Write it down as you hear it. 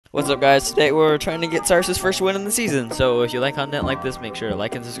What's up, guys? Today we're trying to get Cyrus' first win in the season. So if you like content like this, make sure to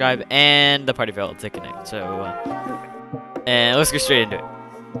like and subscribe, and the party failed to connect. So, and let's get straight into it.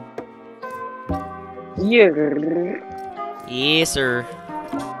 Yeah. Yes, sir.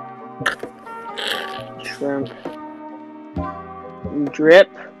 Shrimp. Drip.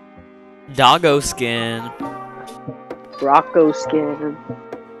 Doggo skin. Rocco skin.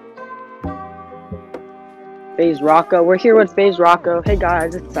 FaZe Rocco. We're here with FaZe Rocco. Hey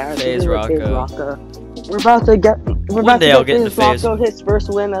guys, it's Cyrus. FaZe Rocco. We're about to get into FaZe Rocco his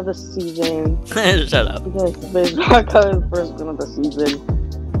first win of the season. Shut up. Because FaZe Rocco his first win of the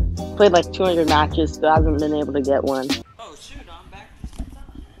season. Played like 200 matches, still hasn't been able to get one. Oh shoot, I'm back.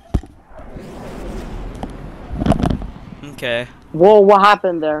 Okay. Whoa, what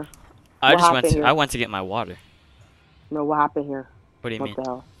happened there? I went to get my water. No, what happened here? What do you mean? What the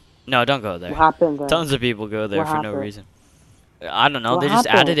hell? No, don't go there. What happened there? Tons of people go there What for no happened? reason. I don't know. What They just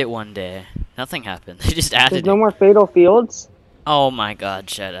happened? added it one day. Nothing happened. They just added There's it. no more Fatal Fields? Oh my god,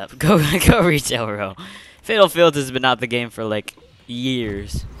 shut up. Go retail, bro. Fatal Fields has been out the game for like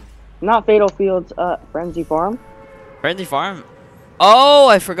years. Not Fatal Fields, Frenzy Farm? Frenzy Farm? Oh,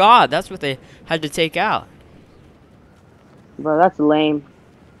 I forgot. That's what they had to take out. Bro, that's lame.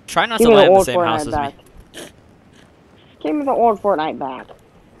 Try not Give to me the land in the old same house Fortnite as back. me. Give me the old Fortnite back.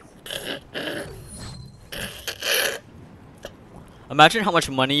 Imagine how much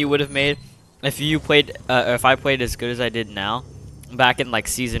money you would have made if you played, if I played as good as I did now, back in like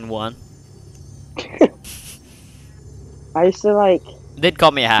season 1. I used to like... They'd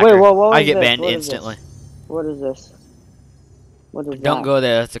call me a hacker. Wait, what I is get this? banned What is instantly. What is this? What is Don't that? go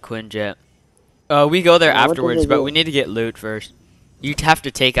there. That's a Quinjet. We go there Yeah, what does afterwards, it but do? we need to get loot first. You'd have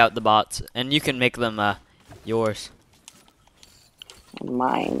to take out the bots, and you can make them yours.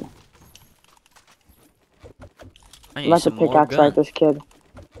 Mine. I I'm need about to some more pickaxe guns. like this kid.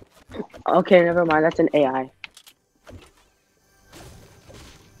 Okay, never mind. That's an AI.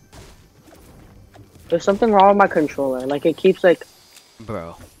 There's something wrong with my controller. Like it keeps like...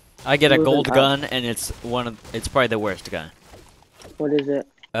 Bro, I get a moving gold up. gun, and it's probably the worst gun. What is it?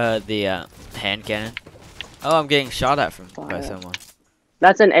 The hand cannon. Oh, I'm getting shot at by Fire. someone.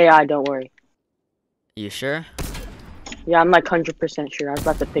 That's an AI. Don't worry. You sure? Yeah, I'm like 100% sure. I was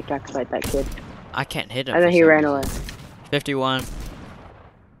about to pickaxe like that kid. I can't hit him. And for then he some ran reason. away. 51.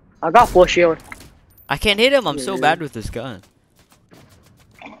 I got full shield. I can't hit him. I'm so Yeah. bad with this gun.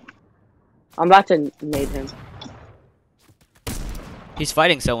 I'm about to nade him. He's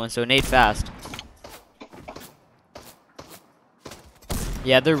fighting someone, so nade fast.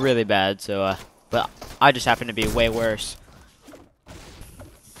 Yeah, they're really bad, so, but I just happen to be way worse.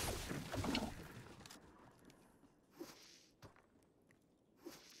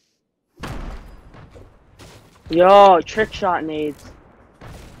 Yo, trick shot nades.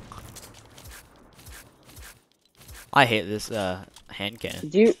 I hate this, hand cannon.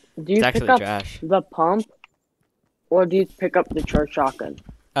 Do you It's pick actually up trash. the pump, or do you pick up the charge shotgun?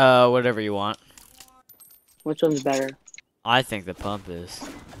 Whatever you want. Which one's better? I think the pump is.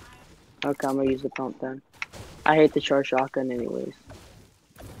 Okay, I'm gonna use the pump then. I hate the charge shotgun anyways.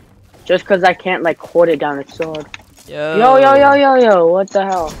 Just cause I can't like hold it down, it's so hard. Yo, what the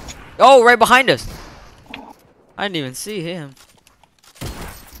hell? Oh, right behind us! I didn't even see him.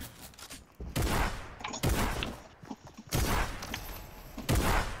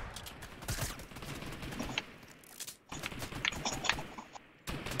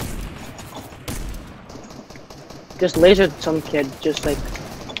 Just lasered some kid, just like...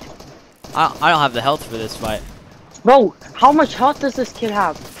 I don't have the health for this fight. Bro, how much health does this kid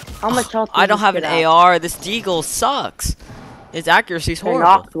have? How much health does I don't this have an kid have? AR. This deagle sucks. Its accuracy's I horrible.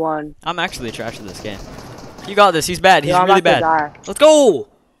 knocked one. I'm actually trash at this game. You got this. He's bad. He's Yo, I'm really about to bad. die. Let's go.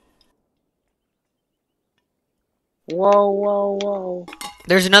 Whoa.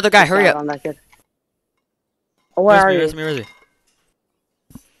 There's another guy. Hurry Died up. on that kid. Oh, where are you? Where's me?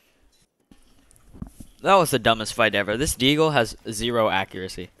 That was the dumbest fight ever. This deagle has 0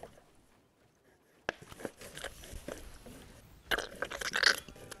 accuracy.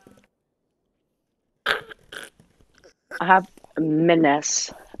 I have a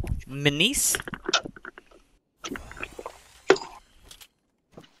menace. Minis?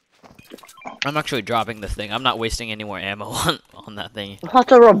 I'm actually dropping this thing. I'm not wasting any more ammo on that thing.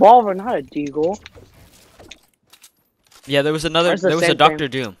 That's a revolver, not a deagle. Yeah, there was another. Where's the There was a same Doctor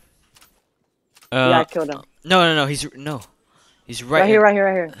Doom. Yeah, I killed him. No. He's right Right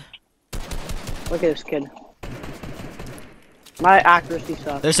here. Look at this kid. My accuracy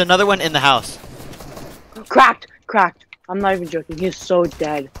sucks. There's another one in the house. Cracked! I'm not even joking. He's so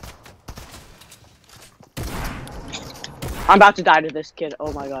dead. I'm about to die to this kid.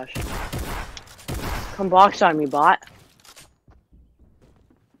 Oh my gosh. Come box on me, bot.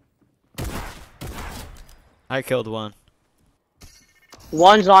 I killed one.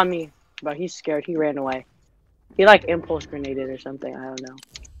 One's on me, but he's scared. He ran away. He like impulse grenaded or something. I don't know.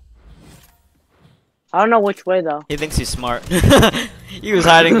 I don't know which way though. He thinks he's smart. He was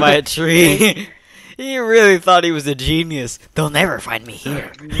hiding by a tree. He really thought he was a genius. They'll never find me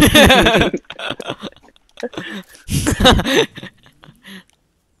here.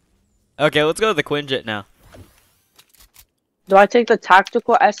 Okay, let's go to the Quinjet now. Do I take the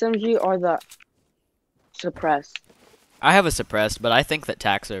tactical SMG or the suppressed? I have a suppressed, but I think that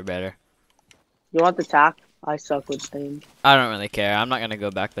tacs are better. You want the tac? I suck with aim. I don't really care. I'm not gonna go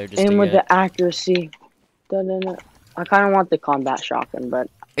back there just aim to with get the accuracy. Da-da-da. I kind of want the combat shotgun,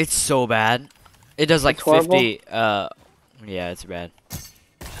 but it's so bad. It does like 50. Yeah, it's bad.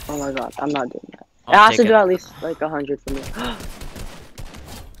 Oh my god, I'm not doing that. I'll It has take to it. do at least like 100 for me.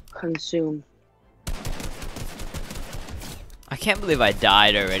 Consume. I can't believe I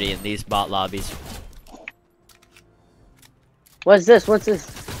died already in these bot lobbies. What's this? What's this?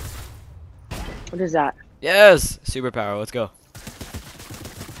 What is that? Yes, superpower. Let's go.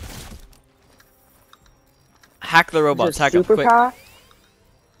 Hack the robots. Hack them quick. Superpower?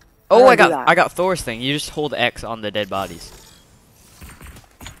 Oh, How do I do that? I got Thor's thing. You just hold X on the dead bodies.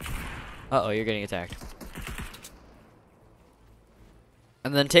 Uh oh, you're getting attacked.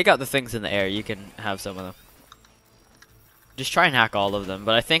 And then take out the things in the air. You can have some of them. Just try and hack all of them.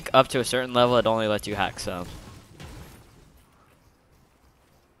 But I think up to a certain level, it only lets you hack some.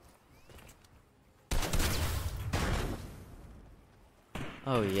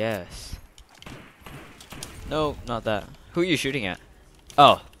 Oh, yes. No, not that. Who are you shooting at?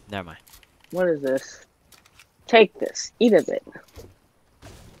 Oh, never mind. What is this? Take this. Eat of it.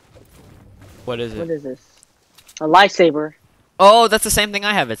 What is it? What is this? A lightsaber. Oh, that's the same thing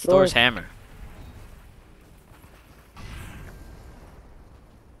I have. It's Thor. Thor's hammer.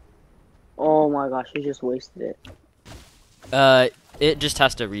 Oh my gosh, you just wasted it. It just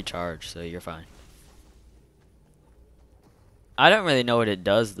has to recharge, so you're fine. I don't really know what it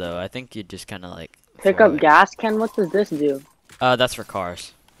does, though. I think you just kind of like Pick throw up it. gas can. What does this do? That's for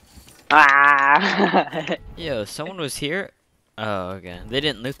cars. Ah. Yo, someone was here. Oh, okay. They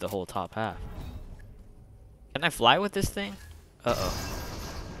didn't loot the whole top half. Can I fly with this thing? Uh-oh.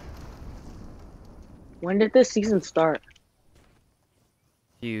 When did this season start?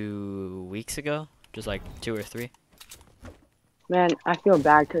 A few weeks ago? Just like 2 or 3. Man, I feel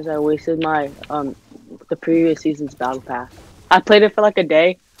bad because I wasted my the previous season's battle pass. I played it for like a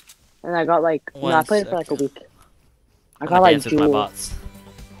day, and I got like no, I played it for like a week. I got like with my bots.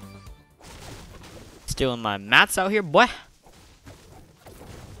 Stealing my mats out here, boy.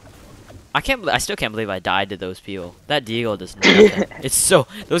 I still can't believe I died to those people. That deagle does nothing. It's so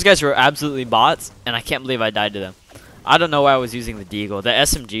those guys were absolutely bots, and I can't believe I died to them. I don't know why I was using the deagle. The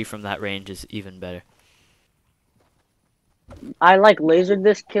SMG from that range is even better. I like lasered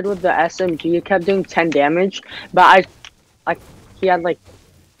this kid with the SMG. It kept doing 10 damage, but he had like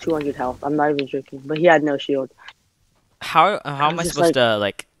 200 health. I'm not even joking, but he had no shield. How am I supposed to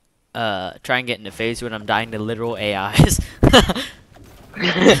like try and get into phase when I'm dying to literal AIs?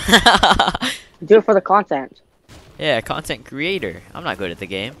 Do it for the content. Yeah, content creator. I'm not good at the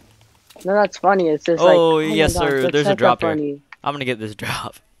game. No, that's funny. It's just Oh, like, yes, my gosh, sir. that's There's a such drop here. funny. I'm gonna get this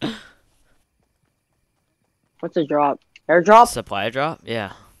drop. What's a drop? Airdrop? Supply drop?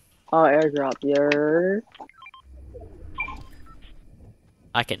 Yeah. Oh, airdrop. You're...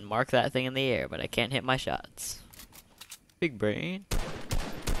 I can mark that thing in the air, but I can't hit my shots. Big brain.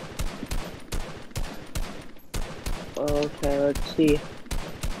 Okay, let's see.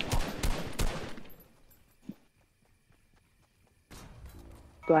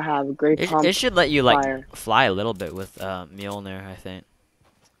 Do I have a great pump? It should let you like fire. fly a little bit with Mjolnir, I think,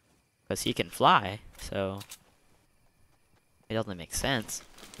 because he can fly. So it doesn't make sense.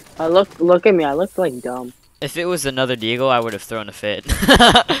 Look at me. I look like dumb. If it was another deagle, I would have thrown a fit.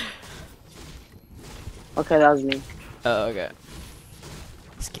 Okay, that was me. Oh, okay.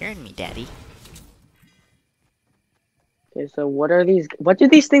 Scaring me, daddy. Okay, so what are these? What do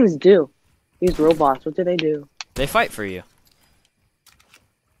these things do? These robots, what do they do? They fight for you.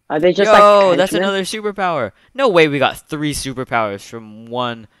 Are they just Yo, like that's henchmen? another superpower. No way we got 3 superpowers from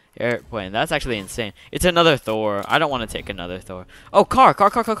one airplane. That's actually insane. It's another Thor. I don't want to take another Thor. Oh, car.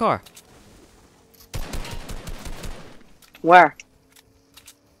 Where?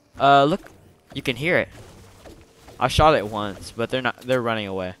 Look. You can hear it. I shot it once, but they're running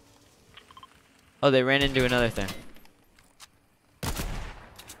away. Oh, they ran into another thing.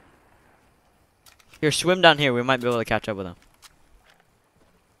 Here, swim down here. We might be able to catch up with them.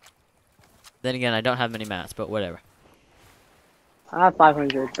 Then again, I don't have many mats, but whatever. I have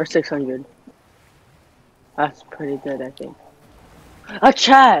 500 or 600. That's pretty good, I think. A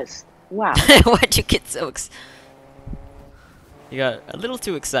chest! Wow. Why'd you get so You got a little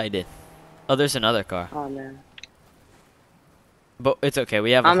too excited. Oh, there's another car. Oh, man. But it's okay.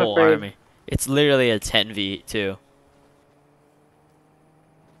 We have a whole army. It's literally a 10v2.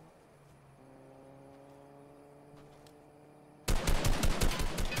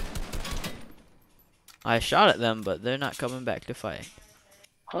 I shot at them, but they're not coming back to fight.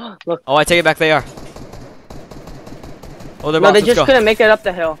 Look. Oh, I take it back. They are. Oh, they're no, they just couldn't make it up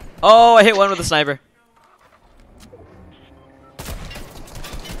the hill. Oh, I hit one with a sniper.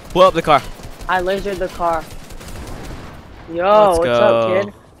 Blow up the car. I lasered the car. Yo, Let's what's go. up,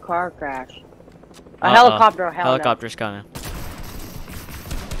 kid? Car crash. A helicopter. Helicopter's coming.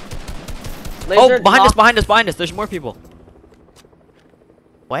 Lasered Oh, behind us, behind us, behind us. There's more people.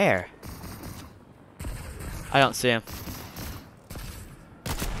 Where? I don't see him.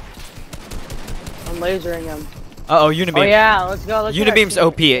 I'm lasering him. Uh oh, Unibeam. Oh yeah, let's go. Unibeam's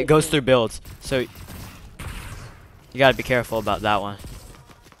OP. It goes through builds, so you gotta be careful about that one.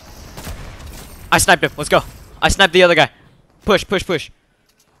 I sniped him. Let's go. I sniped the other guy. Push, push, push.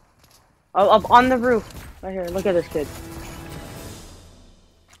 Oh, up on the roof. Right here. Look at this kid.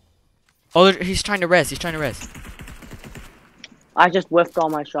 Oh, he's trying to res. He's trying to res. I just whiffed all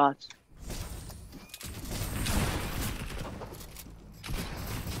my shots.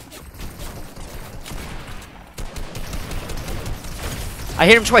 I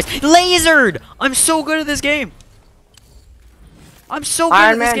hit him twice. Lasered! I'm so good at this game. I'm so good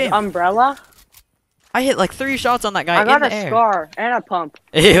Iron at this Man's game. umbrella. I hit like 3 shots on that guy I got in the a air. scar and a pump.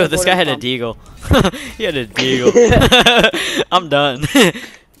 Ew, this guy had a deagle. He had a deagle. I'm done.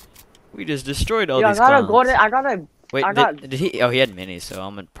 We just destroyed all these I got clowns. a golden. I got a. Wait, I got did he? Oh, he had minis, so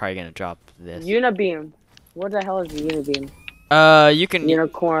I'm probably gonna drop this. Unibeam. What the hell is the Unibeam? You can.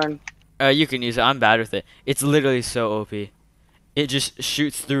 Unicorn. You can use it. I'm bad with it. It's literally so OP. It just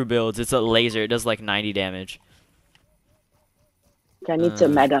shoots through builds. It's a laser. It does like 90 damage. Okay, I need to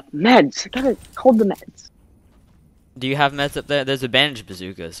med up. Meds. I gotta hold the meds. Do you have meds up there? There's a bandage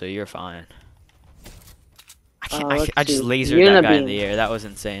bazooka, so you're fine. I just lasered that guy in the air. That was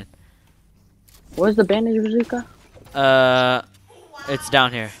insane. Where's the bandage bazooka? It's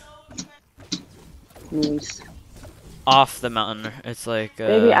down here. Nice. Off the mountain. It's like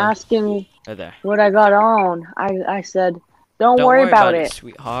Baby asking me right there. what I got on. I said, don't worry about it,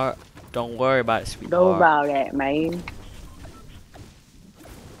 sweetheart. Don't worry about it, sweetheart. Don't about it, man.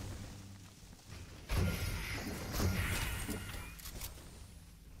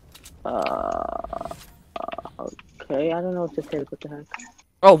 Okay, I don't know what to take. What the heck?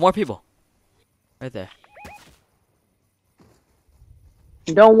 Oh, more people. Right there.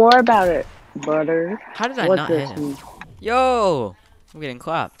 Don't worry about it, butter. How did I not hit him? Yo! I'm getting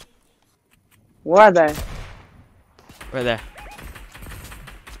clapped. Where are they? Right there.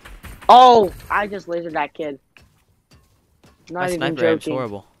 Oh! I just lasered that kid. Not My even sniper joking. aim's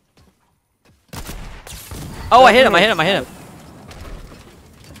horrible. Oh, I hit him, I hit him, I hit him.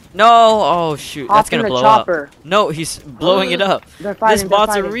 No! Oh, shoot. That's gonna blow up. No, he's blowing it up. This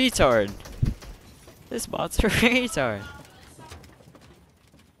bot's a retard. This bot's a retard.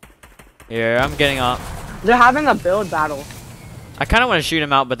 Here, I'm getting up. They're having a build battle. I kind of want to shoot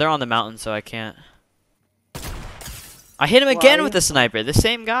him out, but they're on the mountain, so I can't. I hit him again with the sniper. The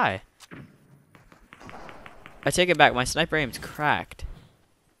same guy. I take it back. My sniper aim's cracked.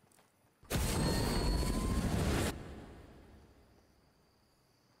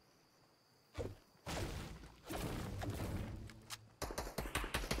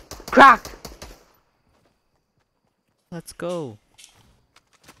 Crack! Let's go.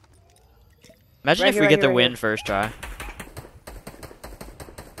 Imagine if we get the win first try.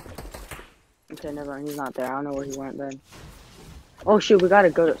 Okay, never mind. He's not there. I don't know where he went then. Oh shoot, we gotta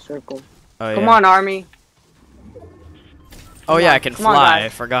go to circle. Oh, Come on, army. Oh yeah, I can fly. I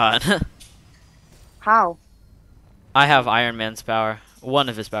forgot. How? I have Iron Man's power. One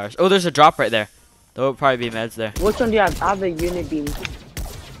of his powers. Oh, there's a drop right there. There will probably be meds there. Which one do you have? I have the Unibeam.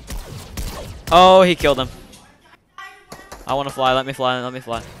 Oh, he killed him. I want to fly. Let me fly. Let me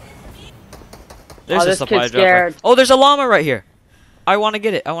fly. There's a supply drop. Right. Oh, there's a llama right here. I want to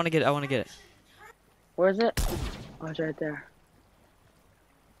get it. I want to get it. I want to get it. Where is it? Oh, it's right there.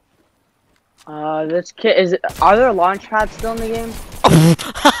 This kid is. Are there launch pads still in the game?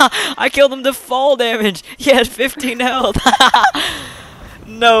 I killed him to fall damage. He had 15 health.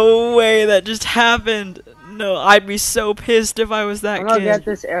 No way that just happened. No, I'd be so pissed if I was that kid. I'm gonna get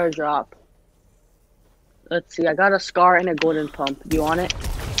this airdrop. Let's see. I got a scar and a golden pump. Do you want it?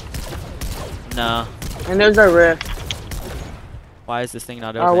 No. And there's a rift. Why is this thing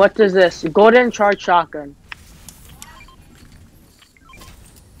not open? What is this? Golden charge shotgun.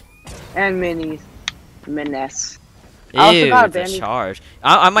 And minis. Minis. Ew, I also got a it's a bandage. charge.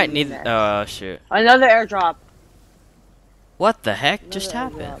 I might need. Yes. Oh shoot. Another airdrop. What the heck Another just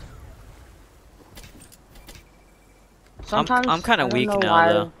happened? Sometimes I'm kind I of don't weak know now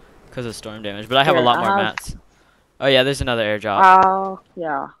why. though, because of storm damage. But I have a Here, lot I more have- mats. Oh yeah, there's another airdrop. Oh,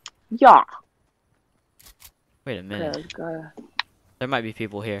 yeah. Yeah. Wait a minute. Okay, gotta, There might be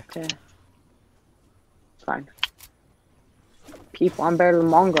people here. okay. It's fine. People, I'm better than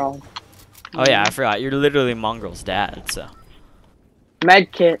Mongrel. Oh yeah, I forgot. You're literally Mongrel's dad. So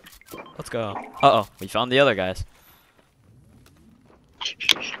Med kit. let's go. Uh oh, we found the other guys.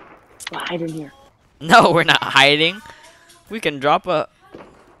 Hide in here. No, we're not hiding. We can drop a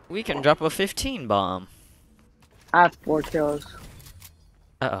 15 bomb. I have 4 kills.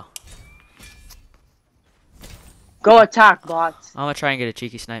 Uh oh. Go attack, bots. I'm gonna try and get a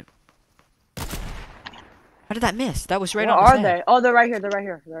cheeky snipe. How did that miss? That was right Where on his are head. they? Oh, they're right here. They're right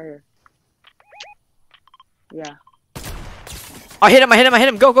here. They're right here. Yeah. I hit him! I hit him! I hit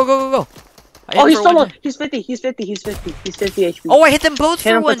him! Go! Go! Go! Go! Go! I hit Oh, him he's for solo. 110. He's 50. He's 50. He's 50. He's 50 HP. Oh, I hit them both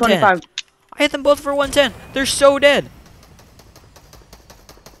Hit for him for 110. 25. I hit them both for 110. They're so dead.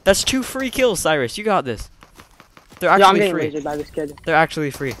 That's 2 free kills, Cyrus. You got this. They're Yeah, I'm actually getting free. lasered by this kid. They're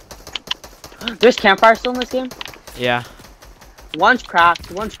actually free. There's campfire still in this game? Yeah. One's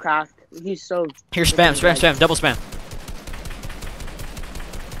cracked. One's cracked. He's so... Here, spam, spam, spam. Double spam.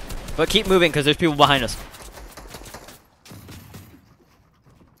 But keep moving, because there's people behind us.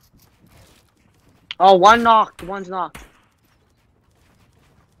 Oh, one knocked. One's knocked.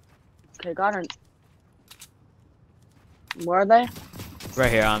 Okay, got her. Where are they?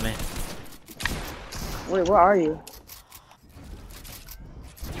 Right here on me. Wait, where are you?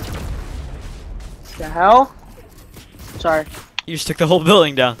 The hell? Sorry. You just took the whole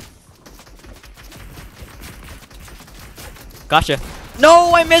building down. Gotcha.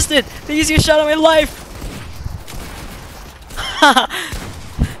 No, I missed it! The easiest shot of my life!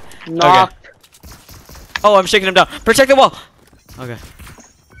 Knocked. Oh, I'm shaking him down. Protect the wall! Okay.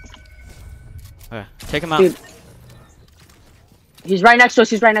 Okay, take him out. Dude. He's right next to us.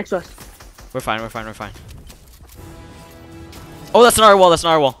 He's right next to us. We're fine, we're fine, we're fine. Oh, that's another wall, that's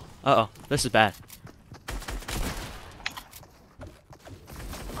another wall. Uh-oh, this is bad.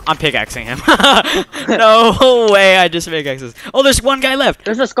 I'm pickaxing him. No way, I just pickaxes. Oh, there's one guy left.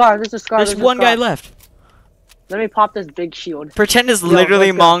 There's a scar. There's a scar. There's a one scar. guy left. Let me pop this big shield. Pretend it's Yo, literally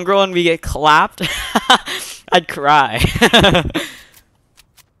let's go. Mongrel and we get clapped. I'd cry.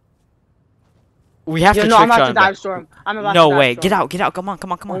 We have Yo, to no, trick I'm about shot to him. dive storm. I'm about No to dive way, storm. get out, get out. Come on,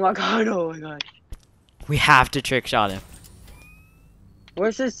 come on, come Oh on. my god, oh my god. We have to trick shot him.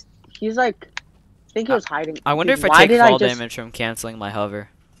 Where's this? He's like, I think he was hiding. I wonder Dude, if I why take did fall just- damage from canceling my hover.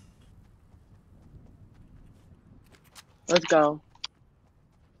 Let's go.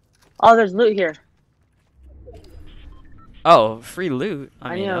 Oh, there's loot here. Oh, free loot.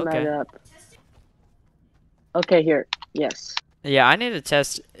 I need mean, to okay. light up. Okay, here. Yes. Yeah, I need to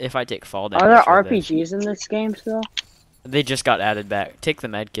test if I take fall damage. Are there for this. RPGs in this game still? They just got added back. Take the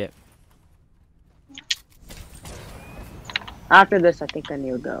med kit. After this, I think I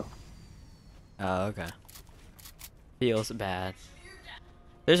need to go. Oh, okay. Feels bad.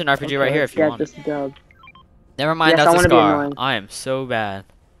 There's an RPG Okay, right here let's if you get want. this dub. Never mind, Yes, I that's a wanna be scar. annoying. I am so bad.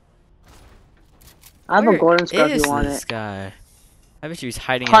 I have Where a golden scar if is you want this it. guy? I bet you he's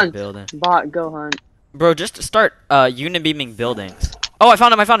hiding in a Hunt. building. Bot, go hunt. Bro, just start unibeaming buildings. Oh, I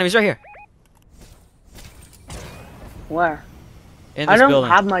found him, he's right here. Where? In I this don't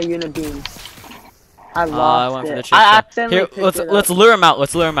building. have my unibeam. I I lost went for the it. trick I shot. accidentally Here, picked it let's up. lure him out.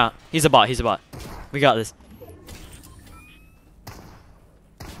 Let's lure him out. He's a bot. He's a bot. We got this.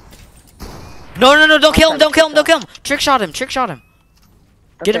 No, no, no! Don't kill him! Don't kill him! Don't kill him! Trick shot him! Trick shot him!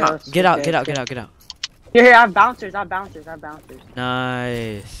 Get him Okay, out! let's- Get out! okay, Get out! okay. Get out! Get out! Here, here, I have bouncers. I have bouncers. I have bouncers.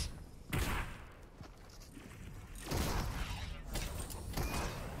 Nice.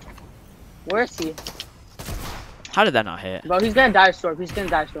 Where is he? How did that not hit? Bro, he's gonna die storm. He's gonna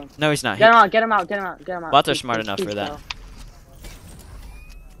die storm. No, he's not. Get him out. Get him out. Get him out. Get him out. Bots are Please, smart please, enough please for that. go.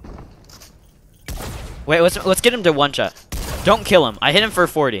 Wait, let's get him to one shot. Don't kill him. I hit him for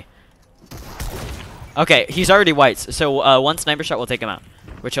 40. Okay, he's already whites, so one sniper shot will take him out.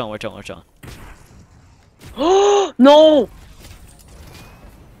 We're chilling. We're chilling. We're chilling. No!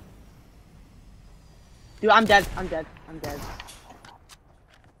 Dude, I'm dead. I'm dead. I'm dead.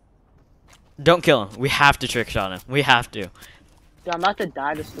 Don't kill him. We have to trick shot him. We have to. Dude, I'm about to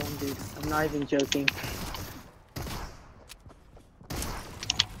die to storm, dude. I'm not even joking.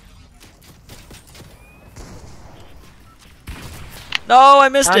 No, I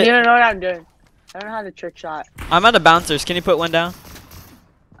missed I don't it. even know what I'm doing. I don't know how to trick shot. I'm out of bouncers. Can you put one down?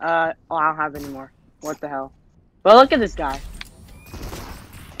 Oh, I don't have any more. What the hell? But look at this guy.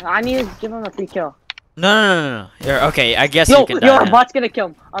 I need to give him a free kill. No. You're, okay, I guess Yo, you can die our now. bot's gonna kill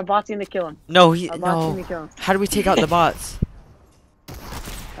him. Our bot's gonna kill him. No, Our bot's no. gonna kill him. How do we take out the bots?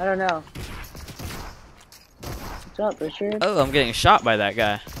 I don't know. What's up, Richard? Oh, I'm getting shot by that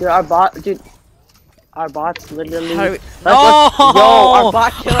guy. Dude, our bot's literally. How do we... Yo, our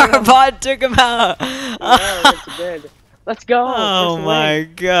bot killed him. Our bot took him out. Yeah, that's good. Let's go. Oh First my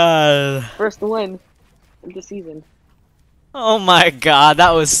win. god. First win of the season. Oh my god, that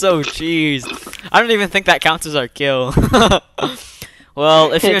was so cheese. I don't even think that counts as our kill.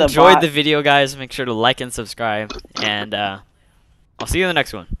 Well, if you The enjoyed bot. the video, guys, make sure to like and subscribe. And I'll see you in the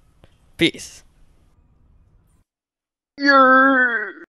next one. Peace. Yeah.